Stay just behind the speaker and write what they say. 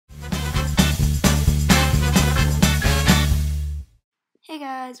Hey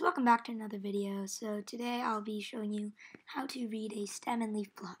guys, welcome back to another video. So today I'll be showing you how to read a stem and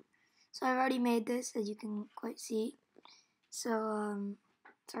leaf plot. So I've already made this, as you can quite see. So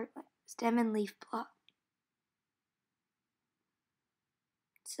stem and leaf plot.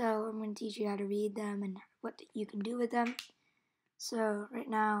 So I'm going to teach you how to read them and what you can do with them. So right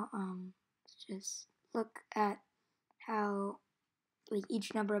now, let's just look at how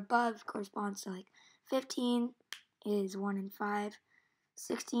each number above corresponds to 15 is 1 and 5.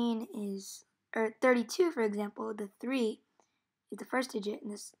 16 is, or 32 for example, the 3 is the first digit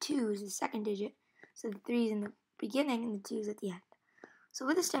and this 2 is the second digit. So the 3 is in the beginning and the 2 is at the end. So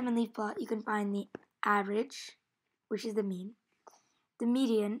with a stem and leaf plot, you can find the average, which is the mean, the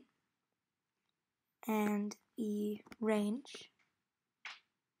median, and the range.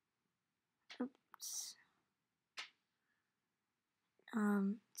 Oops.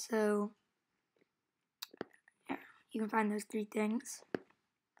 So yeah, you can find those three things.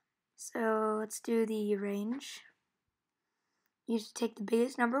 So let's do the range. You just take the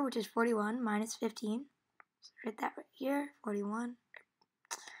biggest number, which is 41, minus 15. So write that right here, 41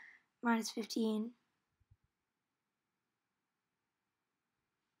 minus 15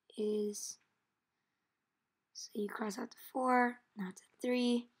 is, so you cross out the 4, now it's a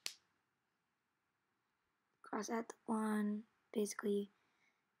 3, cross out the 1, basically,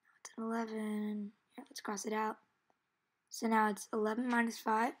 now it's an 11, yeah, let's cross it out. So now it's 11 minus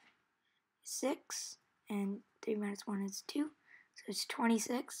 5 is 6, and 3 minus 1 is 2, so it's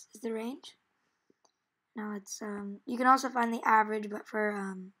 26 is the range. Now it's, you can also find the average, but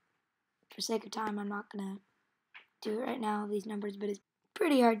for sake of time, I'm not going to do it right now, these numbers, but it's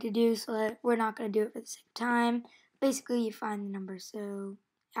pretty hard to do, so we're not going to do it for the sake of time. Basically, you find the numbers, so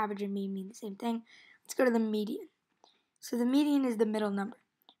average and mean the same thing. Let's go to the median. So the median is the middle number.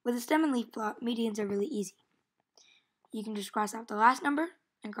 With a stem and leaf plot, medians are really easy. You can just cross out the last number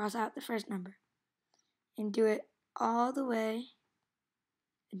and cross out the first number and do it all the way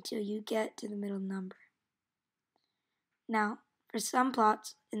until you get to the middle number. Now, for some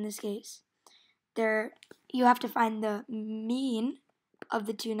plots, in this case, you have to find the mean of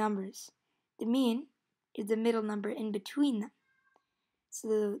the two numbers. The mean is the middle number in between them.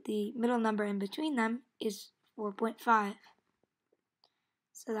 So the middle number in between them is 4.5.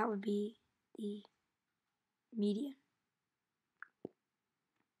 So that would be the median.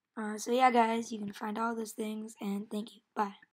 So yeah guys, you can find all those things, and thank you. Bye.